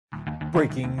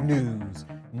Breaking news!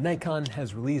 Nikon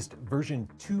has released version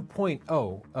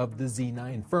 2.0 of the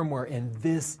Z9 firmware, and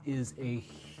this is a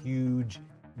huge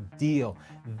deal.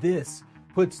 This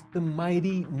puts the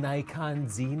mighty Nikon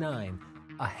Z9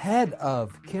 ahead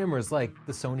of cameras like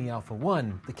the Sony Alpha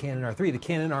 1, the Canon R3, the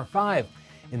Canon R5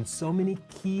 in so many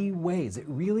key ways. It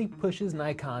really pushes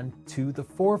Nikon to the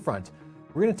forefront.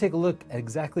 We're going to take a look at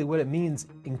exactly what it means,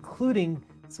 including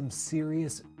some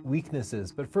serious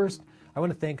weaknesses. But first, I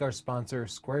want to thank our sponsor,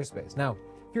 Squarespace. Now,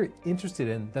 if you're interested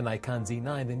in the Nikon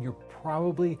Z9, then you're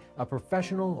probably a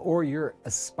professional or you're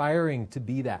aspiring to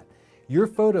be that. Your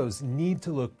photos need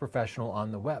to look professional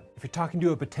on the web. If you're talking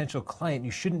to a potential client,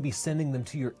 you shouldn't be sending them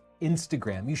to your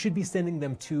Instagram. You should be sending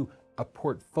them to a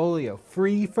portfolio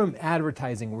free from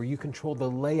advertising, where you control the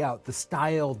layout, the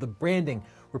style, the branding,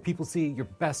 where people see your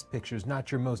best pictures, not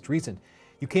your most recent.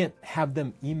 You can't have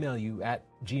them email you at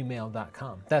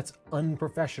gmail.com. That's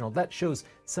unprofessional. That shows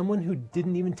someone who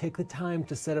didn't even take the time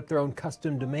to set up their own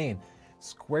custom domain.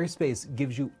 Squarespace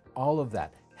gives you all of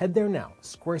that. Head there now,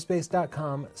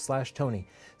 squarespace.com/Tony.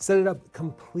 Set it up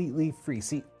completely free.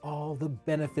 See all the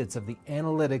benefits of the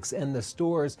analytics and the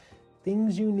stores,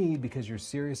 things you need because you're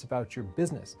serious about your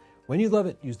business. When you love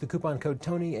it, use the coupon code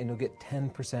Tony and you'll get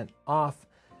 10% off.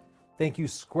 Thank you,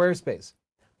 Squarespace.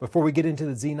 Before we get into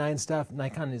the Z9 stuff,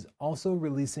 Nikon is also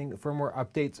releasing firmware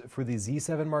updates for the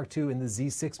Z7 Mark II and the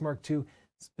Z6 Mark II,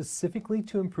 specifically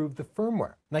to improve the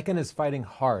firmware. Nikon is fighting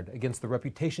hard against the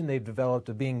reputation they've developed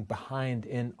of being behind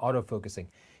in autofocusing.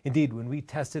 Indeed, when we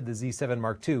tested the Z7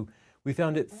 Mark II, we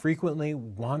found it frequently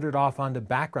wandered off onto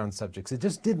background subjects. It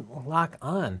just didn't lock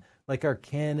on like our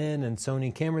Canon and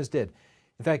Sony cameras did.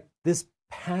 In fact, this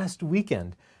past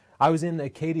weekend, I was in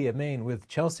Acadia, Maine with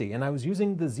Chelsea, and I was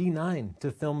using the Z9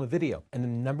 to film a video. And the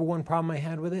number one problem I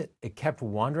had with it, it kept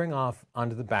wandering off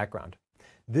onto the background.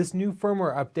 This new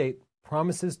firmware update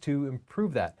promises to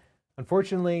improve that.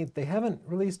 Unfortunately, they haven't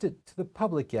released it to the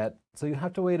public yet, so you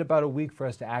have to wait about a week for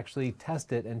us to actually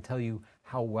test it and tell you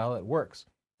how well it works.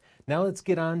 Now let's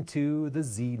get on to the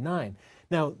Z9.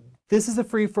 Now, this is a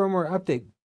free firmware update,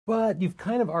 but you've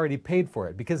kind of already paid for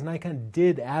it because Nikon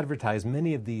did advertise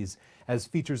many of these as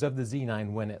features of the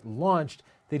Z9 when it launched.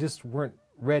 They just weren't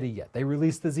ready yet. They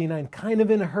released the Z9 kind of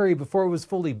in a hurry before it was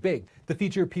fully baked. The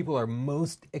feature people are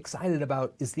most excited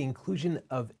about is the inclusion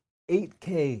of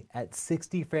 8K at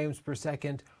 60 frames per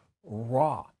second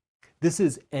RAW. This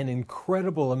is an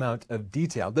incredible amount of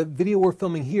detail. The video we're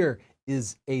filming here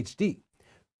is HD.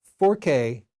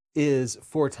 4K is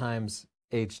 4 times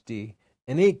HD,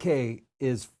 and 8K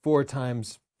is 4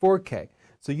 times 4K.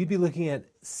 So you'd be looking at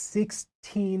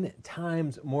 16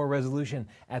 times more resolution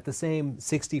at the same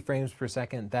 60 frames per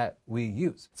second that we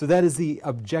use. So that is the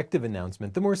objective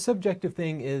announcement. The more subjective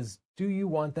thing is, do you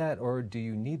want that or do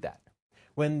you need that?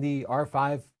 When the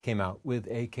R5 came out with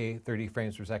 8K 30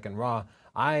 frames per second RAW,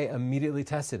 I immediately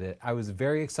tested it. I was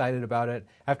very excited about it.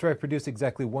 After I produced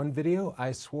exactly one video,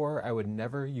 I swore I would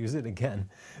never use it again.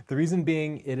 The reason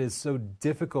being, it is so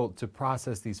difficult to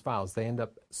process these files. They end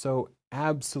up so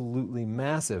absolutely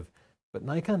massive. But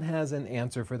Nikon has an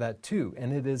answer for that too,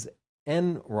 and it is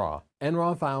NRAW.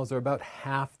 NRAW files are about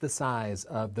half the size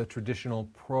of the traditional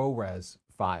ProRes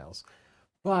files.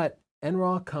 But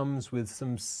NRAW comes with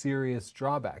some serious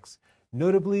drawbacks.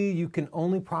 Notably, you can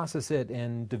only process it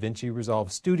in DAVINCI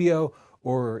Resolve Studio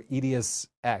or EDIUS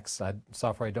X, a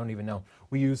software I don't even know.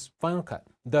 We use Final Cut.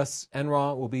 Thus,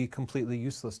 NRAW will be completely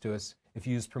useless to us. If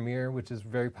you use Premiere, which is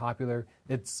very popular,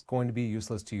 it's going to be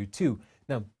useless to you too.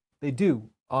 Now, they do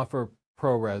offer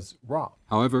ProRes RAW.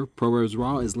 However, ProRes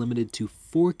RAW is limited to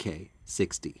 4K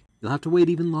 60. You'll have to wait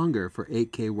even longer for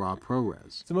 8K RAW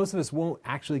ProRes. So most of us won't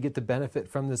actually get to benefit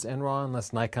from this NRAW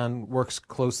unless Nikon works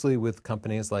closely with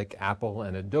companies like Apple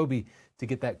and Adobe to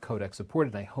get that codec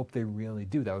supported. I hope they really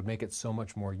do. That would make it so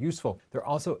much more useful. They're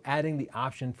also adding the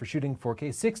option for shooting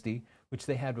 4K 60, which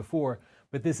they had before,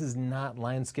 but this is not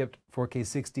line skipped 4K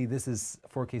 60. This is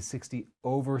 4K 60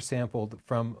 oversampled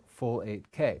from full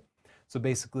 8K. So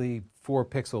basically, 4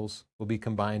 pixels will be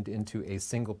combined into a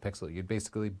single pixel. You'd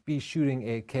basically be shooting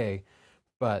 8K,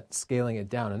 but scaling it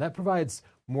down. And that provides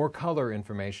more color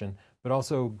information, but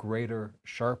also greater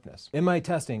sharpness. In my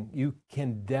testing, you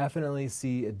can definitely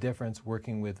see a difference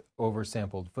working with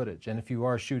oversampled footage. And if you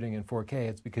are shooting in 4K,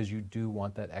 it's because you do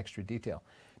want that extra detail.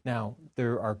 Now,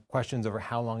 there are questions over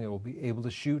how long it will be able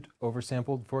to shoot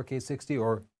oversampled 4K 60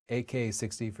 or 8K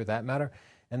 60 for that matter.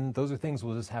 And those are things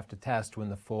we'll just have to test when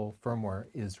the full firmware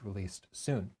is released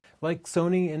soon. Like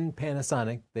Sony and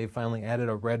Panasonic, they've finally added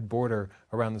a red border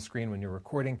around the screen when you're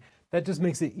recording. That just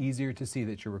makes it easier to see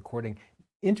that you're recording.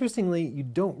 Interestingly, you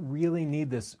don't really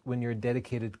need this when you're a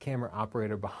dedicated camera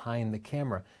operator behind the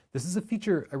camera. This is a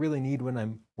feature I really need when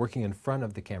I'm working in front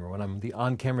of the camera, when I'm the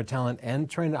on-camera talent and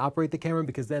trying to operate the camera,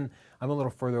 because then I'm a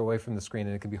little further away from the screen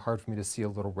and it can be hard for me to see a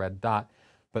little red dot.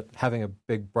 But having a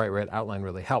big bright red outline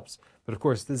really helps. But of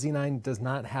course, the Z9 does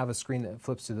not have a screen that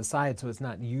flips to the side, so it's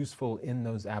not useful in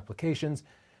those applications.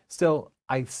 Still,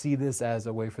 I see this as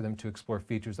a way for them to explore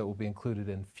features that will be included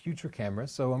in future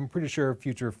cameras, so I'm pretty sure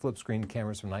future flip screen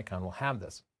cameras from Nikon will have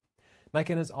this.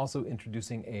 Nikon is also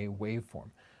introducing a waveform.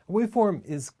 A waveform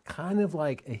is kind of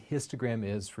like a histogram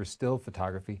is for still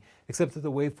photography, except that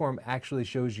the waveform actually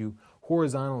shows you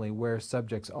horizontally where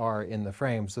subjects are in the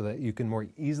frame so that you can more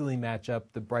easily match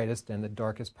up the brightest and the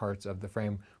darkest parts of the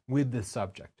frame with the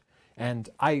subject. And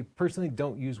I personally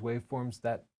don't use waveforms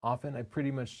that often. I pretty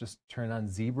much just turn on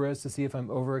zebras to see if I'm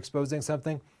overexposing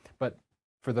something. But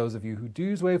for those of you who do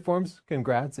use waveforms,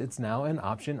 congrats, it's now an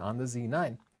option on the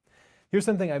Z9. Here's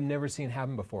something I've never seen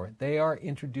happen before. They are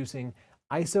introducing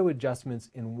ISO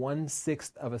adjustments in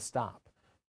 1/6 of a stop,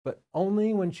 but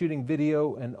only when shooting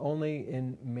video and only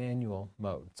in manual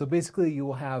mode. So basically you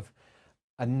will have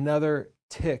another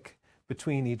tick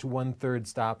between each 1/3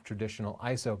 stop traditional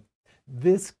ISO.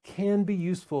 This can be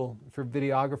useful for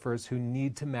videographers who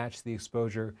need to match the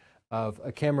exposure of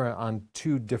a camera on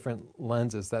two different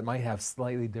lenses that might have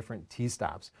slightly different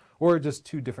t-stops, or just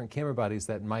two different camera bodies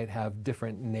that might have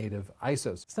different native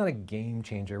ISOs. It's not a game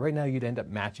changer. Right now you'd end up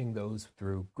matching those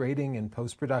through grading and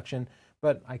post-production,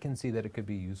 but I can see that it could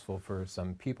be useful for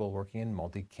some people working in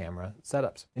multi-camera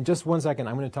setups. In just one second,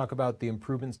 I'm going to talk about the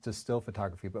improvements to still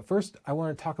photography, but first I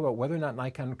want to talk about whether or not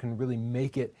Nikon can really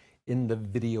make it in the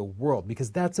video world,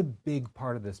 because that's a big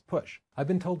part of this push. I've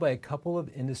been told by a couple of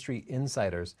industry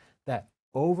insiders that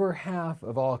over half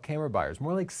of all camera buyers,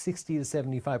 more like 60 to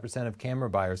 75% of camera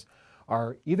buyers,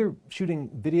 are either shooting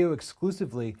video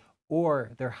exclusively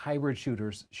or they're hybrid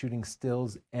shooters shooting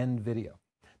stills and video.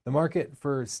 The market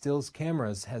for stills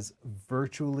cameras has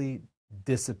virtually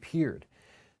disappeared.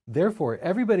 Therefore,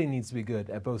 everybody needs to be good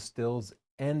at both stills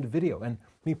and video. And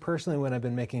me personally, when I've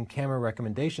been making camera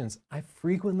recommendations, I've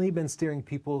frequently been steering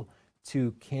people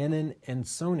to Canon and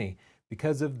Sony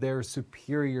because of their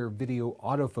superior video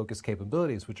autofocus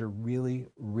capabilities, which are really,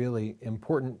 really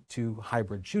important to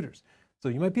hybrid shooters. So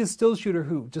you might be a still shooter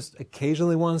who just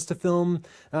occasionally wants to film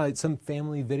some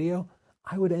family video.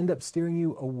 I would end up steering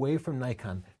you away from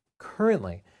Nikon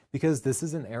currently, because this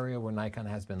is an area where Nikon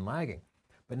has been lagging.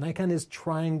 But Nikon is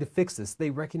trying to fix this. They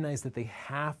recognize that they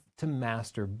have to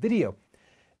master video.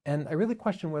 And I really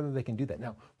question whether they can do that.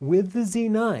 Now, with the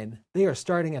Z9, they are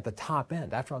starting at the top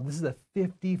end. After all, this is a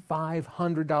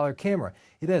 $5,500 camera.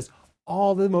 It has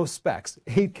all the most specs.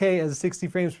 8K at 60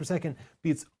 frames per second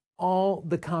beats all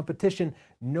the competition.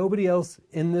 Nobody else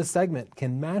in this segment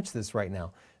can match this right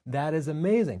now. That is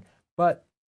amazing. But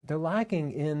they're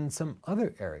lacking in some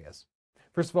other areas.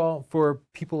 First of all, for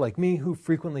people like me who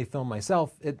frequently film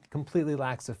myself, it completely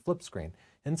lacks a flip screen.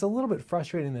 And it's a little bit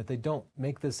frustrating that they don't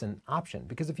make this an option,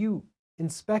 because if you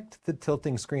inspect the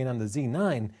tilting screen on the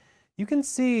Z9, you can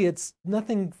see it's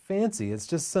nothing fancy. It's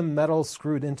just some metal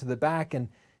screwed into the back, and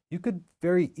you could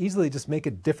very easily just make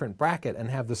a different bracket and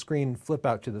have the screen flip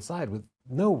out to the side with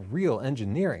no real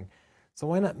engineering. So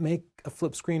why not make a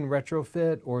flip screen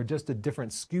retrofit, or just a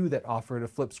different SKU that offered a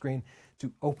flip screen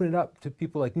to open it up to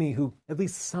people like me who at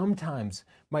least sometimes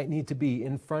might need to be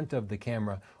in front of the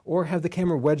camera, or have the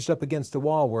camera wedged up against a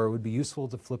wall where it would be useful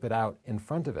to flip it out in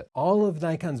front of it. All of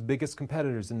Nikon's biggest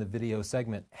competitors in the video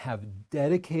segment have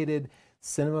dedicated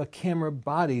cinema camera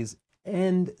bodies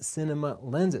and cinema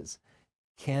lenses.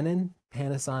 Canon,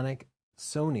 Panasonic,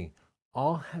 Sony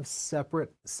all have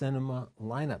separate cinema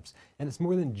lineups. And it's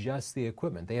more than just the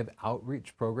equipment. They have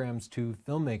outreach programs to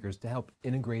filmmakers to help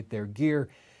integrate their gear.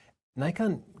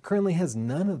 Nikon currently has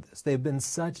none of this. They've been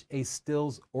such a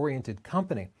stills-oriented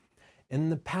company. In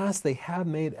the past, they have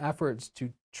made efforts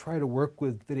to try to work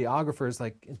with videographers,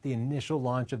 like at the initial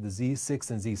launch of the Z6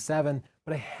 and Z7,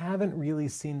 but I haven't really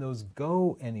seen those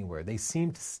go anywhere. They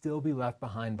seem to still be left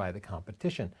behind by the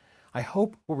competition. I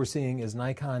hope what we're seeing is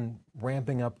Nikon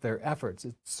ramping up their efforts.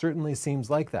 It certainly seems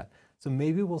like that. So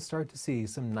maybe we'll start to see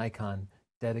some Nikon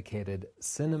dedicated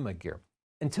cinema gear.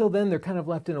 Until then, they're kind of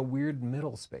left in a weird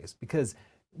middle space, because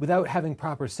without having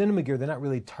proper cinema gear, they're not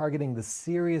really targeting the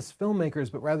serious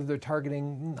filmmakers, but rather they're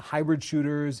targeting hybrid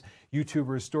shooters,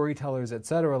 YouTubers, storytellers,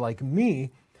 etc., like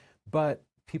me. But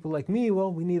people like me,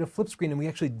 well, we need a flip screen, and we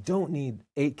actually don't need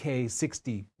 8K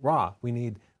 60 RAW. We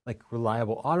need like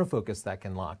reliable autofocus that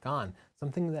can lock on,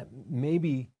 something that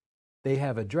maybe they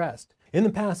have addressed. In the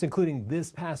past, including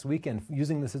this past weekend,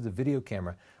 using this as a video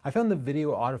camera, I found the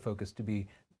video autofocus to be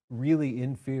really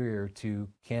inferior to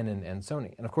Canon and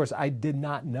Sony. And of course, I did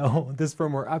not know this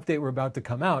firmware update were about to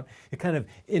come out. It kind of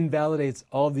invalidates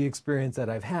all the experience that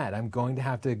I've had. I'm going to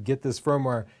have to get this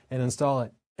firmware and install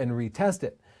it and retest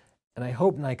it. And I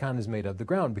hope Nikon is made of the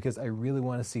ground because I really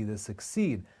want to see this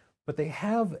succeed. But they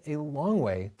have a long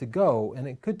way to go, and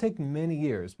it could take many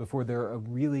years before they're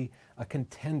really a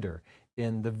contender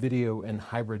in the video and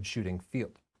hybrid shooting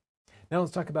field. Now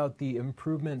let's talk about the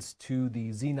improvements to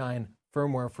the Z9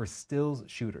 firmware for stills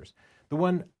shooters. The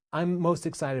one I'm most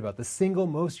excited about, the single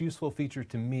most useful feature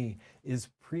to me, is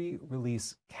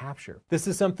pre-release capture. This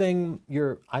is something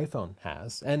your iPhone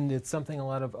has, and it's something a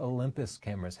lot of Olympus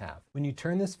cameras have. When you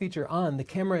turn this feature on, the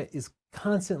camera is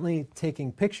constantly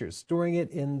taking pictures, storing it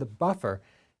in the buffer,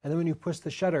 and then when you push the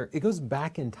shutter, it goes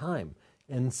back in time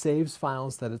and saves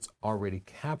files that it's already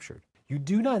captured. You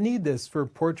do not need this for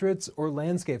portraits or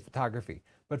landscape photography,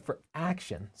 but for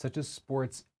action, such as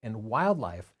sports and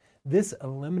wildlife, this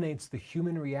eliminates the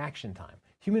human reaction time.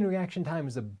 Human reaction time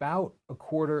is about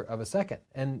 1/4 of a second.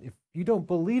 And if you don't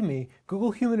believe me,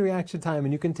 Google human reaction time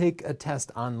and you can take a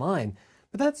test online.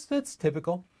 But that's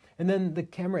typical. And then the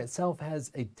camera itself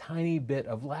has a tiny bit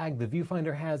of lag. The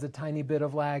viewfinder has a tiny bit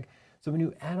of lag. So when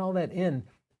you add all that in,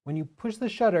 when you push the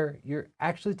shutter, you're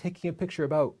actually taking a picture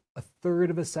about 1/3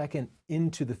 of a second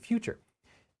into the future.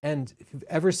 And if you've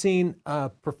ever seen a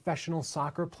professional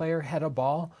soccer player hit a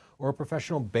ball or a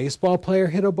professional baseball player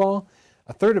hit a ball,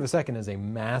 1/3 of a second is a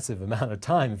massive amount of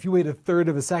time. If you wait 1/3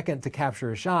 of a second to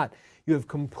capture a shot, you have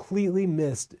completely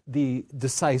missed the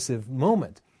decisive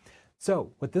moment.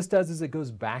 So what this does is it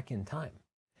goes back in time.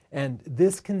 And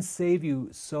this can save you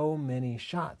so many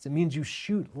shots. It means you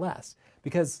shoot less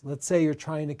because let's say you're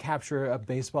trying to capture a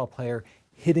baseball player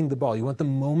hitting the ball. You want the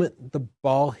moment the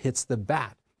ball hits the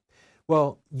bat.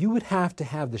 Well, you would have to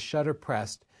have the shutter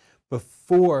pressed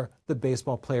before the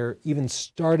baseball player even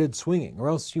started swinging, or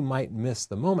else you might miss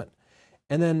the moment.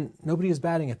 And then nobody is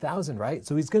batting 1,000, right?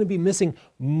 So he's going to be missing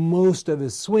most of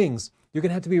his swings. You're going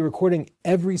to have to be recording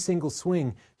every single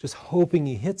swing, just hoping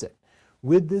he hits it.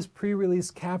 With this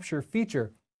pre-release capture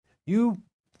feature, you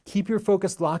keep your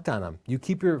focus locked on him. You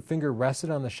keep your finger rested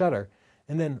on the shutter,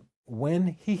 and then when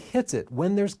he hits it,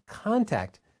 when there's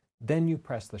contact, then you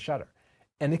press the shutter.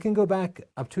 And it can go back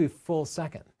up to a full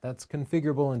second. That's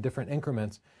configurable in different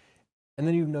increments. And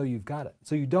then you know you've got it.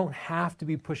 So you don't have to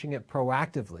be pushing it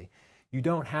proactively. You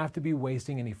don't have to be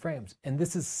wasting any frames. And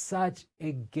this is such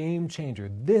a game changer.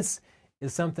 This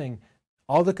is something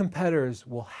all the competitors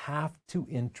will have to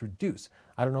introduce.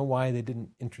 I don't know why they didn't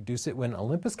introduce it when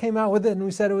Olympus came out with it and we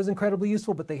said it was incredibly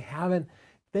useful, but they haven't.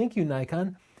 Thank you,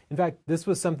 Nikon. In fact, this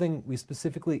was something we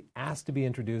specifically asked to be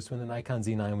introduced when the Nikon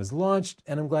Z9 was launched,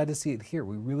 and I'm glad to see it here.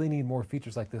 We really need more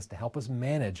features like this to help us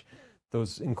manage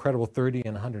those incredible 30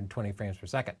 and 120 frames per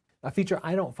second. A feature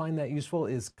I don't find that useful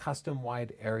is custom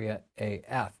wide area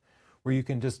AF, where you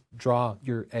can just draw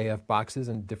your AF boxes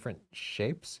in different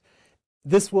shapes.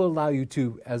 This will allow you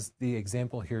to, as the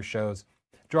example here shows,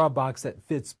 draw a box that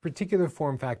fits particular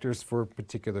form factors for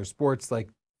particular sports, like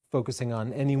focusing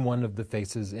on any one of the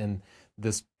faces in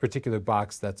this particular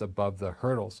box that's above the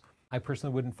hurdles. I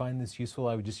personally wouldn't find this useful.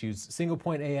 I would just use single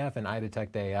point AF and eye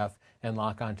detect AF and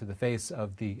lock onto the face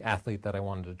of the athlete that I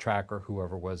wanted to track or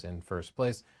whoever was in first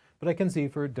place. But I can see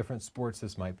for different sports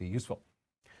this might be useful.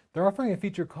 They're offering a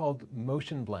feature called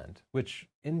Motion Blend, which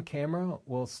in camera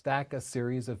will stack a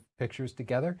series of pictures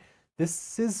together.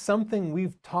 This is something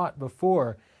we've taught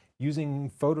before using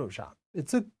Photoshop.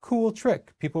 It's a cool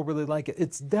trick. People really like it.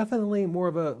 It's definitely more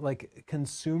of a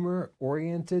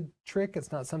consumer-oriented trick.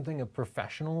 It's not something a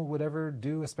professional would ever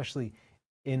do, especially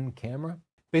in camera.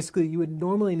 Basically, you would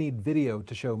normally need video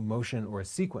to show motion or a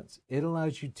sequence. It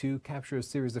allows you to capture a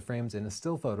series of frames in a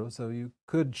still photo, so you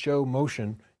could show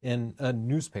motion in a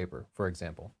newspaper, for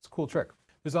example. It's a cool trick.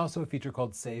 There's also a feature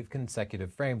called Save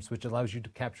Consecutive Frames, which allows you to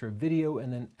capture a video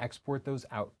and then export those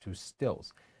out to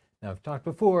stills. Now, I've talked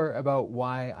before about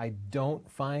why I don't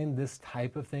find this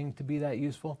type of thing to be that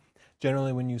useful.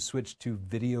 Generally, when you switch to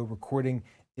video recording,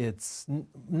 it's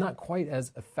not quite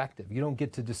as effective. You don't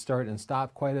get to just start and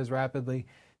stop quite as rapidly.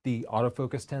 The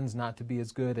autofocus tends not to be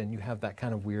as good, and you have that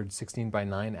kind of weird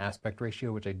 16:9 aspect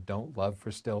ratio, which I don't love for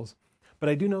stills. But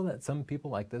I do know that some people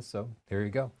like this, so there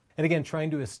you go. And again, trying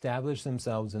to establish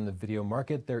themselves in the video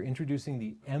market, they're introducing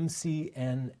the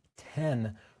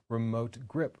MCN10 remote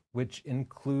grip, which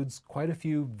includes quite a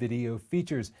few video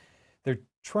features. They're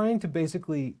trying to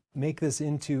basically make this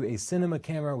into a cinema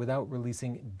camera without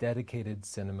releasing dedicated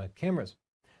cinema cameras.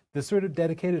 This sort of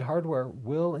dedicated hardware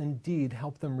will indeed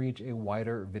help them reach a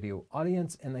wider video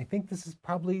audience, and I think this is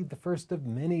probably the first of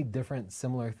many different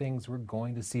similar things we're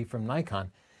going to see from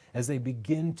Nikon. as they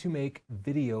begin to make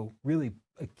video really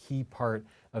a key part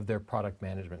of their product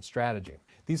management strategy.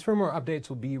 These firmware updates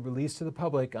will be released to the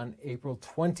public on April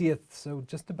 20th, so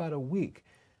just about a week.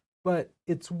 But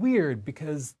it's weird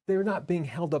because they're not being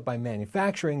held up by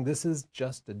manufacturing. This is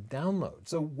just a download.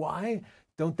 So why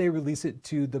don't they release it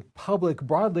to the public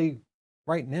broadly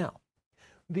right now?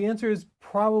 The answer is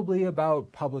probably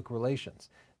about public relations.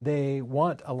 They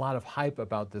want a lot of hype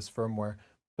about this firmware,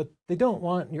 but they don't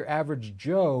want your average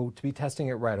Joe to be testing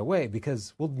it right away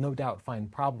because we'll no doubt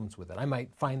find problems with it. I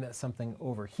might find that something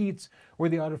overheats or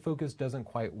the autofocus doesn't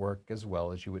quite work as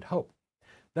well as you would hope.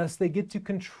 Thus, they get to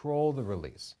control the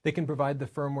release. They can provide the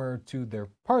firmware to their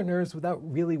partners without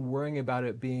really worrying about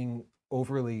it being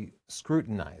overly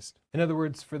scrutinized. In other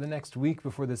words, for the next week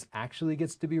before this actually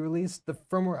gets to be released, the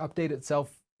firmware update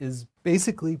itself is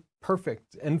basically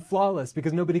perfect and flawless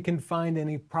because nobody can find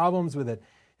any problems with it.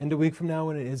 And a week from now,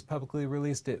 when it is publicly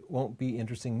released, it won't be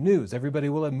interesting news. Everybody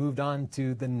will have moved on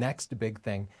to the next big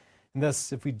thing. And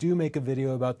thus, if we do make a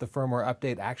video about the firmware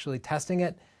update actually testing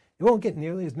it, it won't get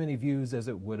nearly as many views as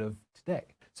it would have today.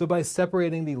 So by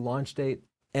separating the launch date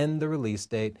and the release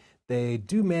date, they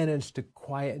do manage to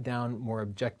quiet down more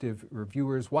objective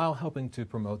reviewers while helping to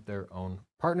promote their own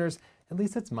partners. At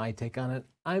least that's my take on it.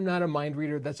 I'm not a mind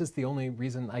reader. That's just the only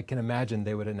reason I can imagine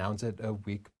they would announce it a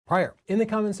week prior. In the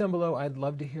comments down below, I'd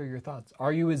love to hear your thoughts.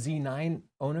 Are you a Z9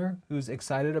 owner who's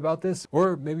excited about this?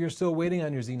 Or maybe you're still waiting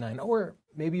on your Z9, or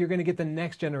maybe you're going to get the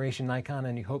next generation Nikon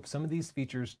and you hope some of these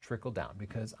features trickle down,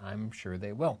 because I'm sure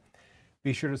they will.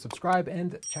 Be sure to subscribe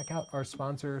and check out our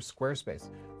sponsor, Squarespace.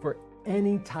 For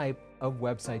any type of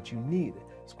website you need,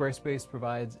 Squarespace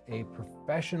provides a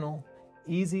professional,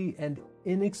 easy, and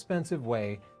inexpensive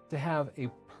way to have a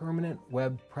permanent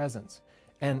web presence.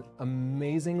 An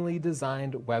amazingly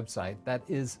designed website that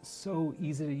is so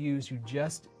easy to use, you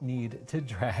just need to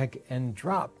drag and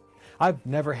drop. I've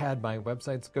never had my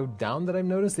websites go down that I've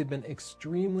noticed. They've been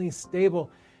extremely stable,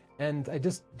 and I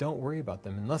just don't worry about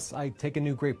them unless I take a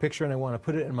new great picture and I want to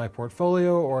put it in my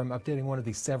portfolio, or I'm updating one of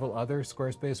the several other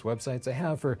Squarespace websites I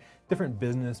have for different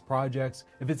business projects.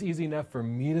 If it's easy enough for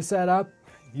me to set up,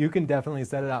 you can definitely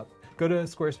set it up. Go to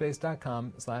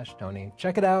squarespace.com/Tony.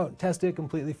 Check it out, test it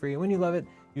completely free. And when you love it,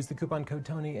 use the coupon code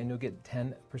Tony and you'll get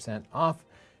 10% off.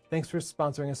 Thanks for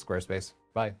sponsoring us, Squarespace.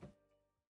 Bye.